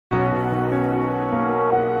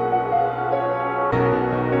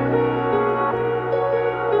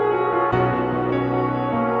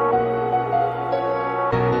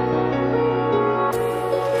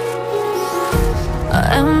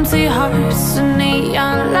empty hearts and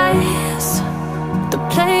neon lights. They're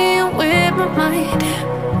playing with my mind.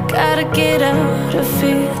 Gotta get out of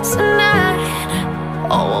here tonight.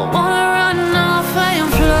 Oh, I wanna run off and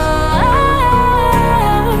fly.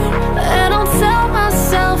 And I'll tell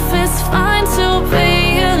myself it's fine to be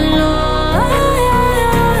alone,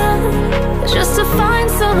 just to find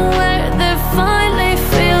somewhere that finally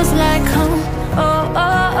feels like home. Oh,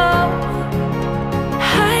 oh, oh.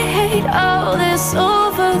 I hate all this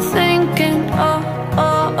overthinking. Oh,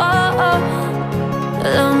 oh, oh, oh.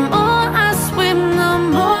 The more I swim, the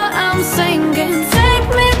more I'm sinking. Take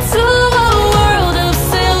me to a world of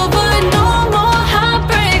silver. No more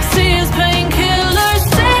heartbreaks, tears, painkillers.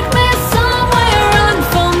 Take me somewhere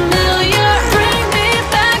unfamiliar. Bring me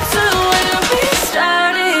back to where we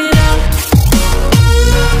started out.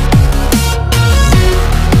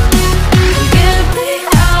 Get me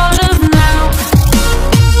out of now,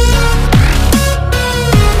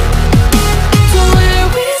 to where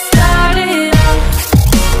we started out.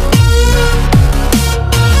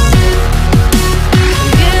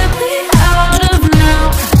 Get me out of now,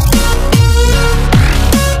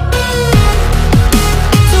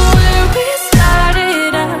 to where we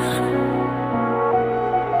started out.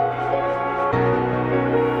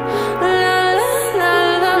 La la la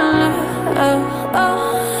la la, oh, oh.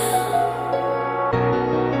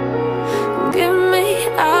 Get me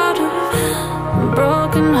out of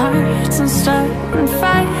broken hearts and starting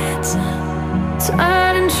fights,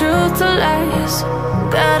 turning truth to lies.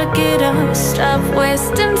 Gotta get up, stop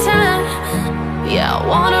wasting time. Yeah, I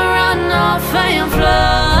wanna run off and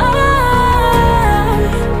fly.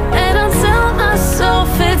 And I'll tell myself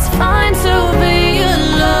it's fine to be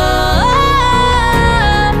alone,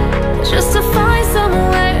 just to find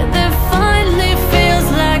somewhere that finally feels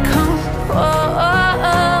like home. Oh,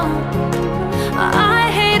 oh, oh. I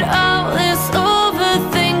hate all this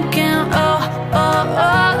overthinking. Oh, oh,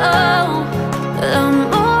 oh, oh. The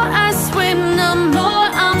more I swim, the more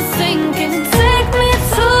I'm sinking. Take me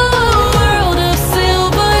to a world of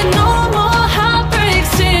silver. No more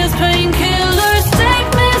heartbreaks, tears, painkillers. Take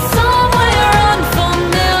me somewhere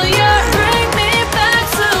unfamiliar. Bring me back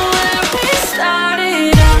to where we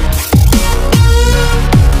started out.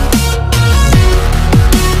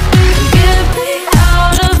 Get me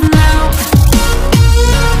out of now,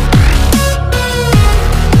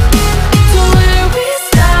 to where we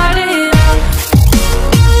started out.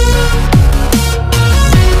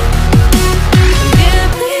 Get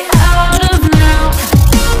me out of now,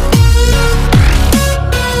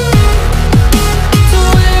 to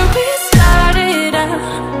where we started out.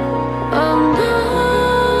 Oh no,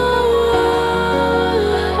 oh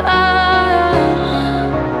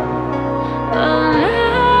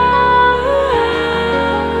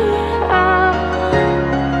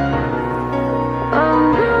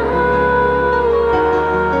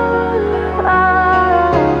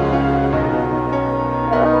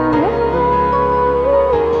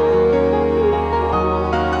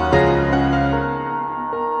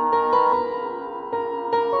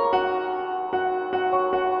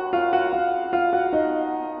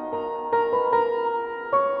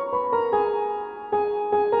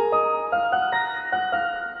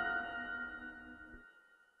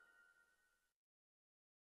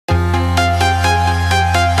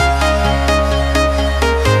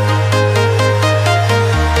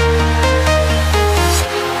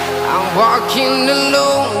I'm walking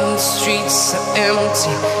alone, the streets are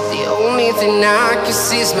empty. The only thing I can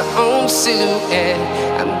see is my own silhouette.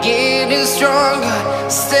 I'm getting stronger,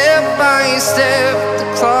 step by step. The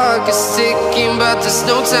clock is ticking, but there's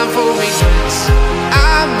no time for regrets.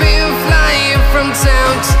 I've been flying from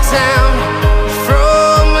town to town,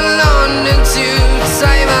 from London to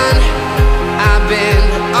Taiwan. I've been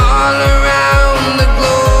all around the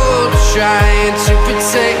globe, trying to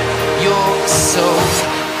protect your soul.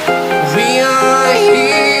 We are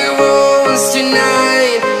heroes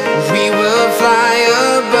tonight. We will fly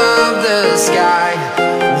above the sky.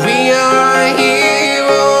 We are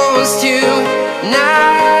heroes tonight.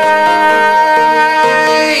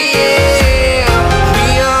 Yeah. We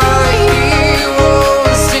are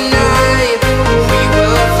heroes tonight. We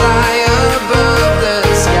will fly above the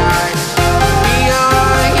sky.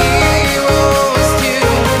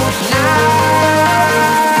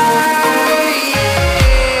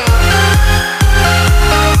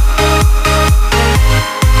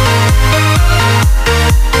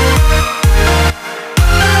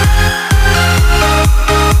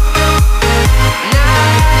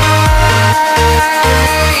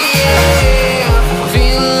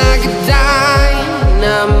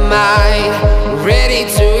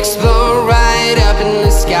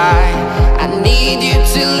 need you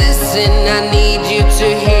to listen, I need you to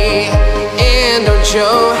hear, and don't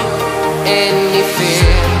show any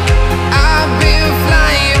fear. I've been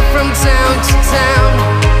flying from town to town,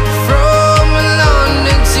 from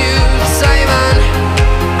London to Taiwan.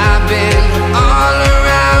 I've been all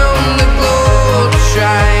around the globe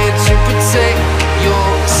trying to protect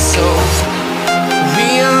your soul. We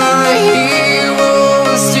are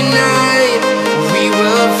heroes tonight, we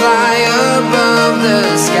will fly above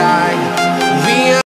the sky.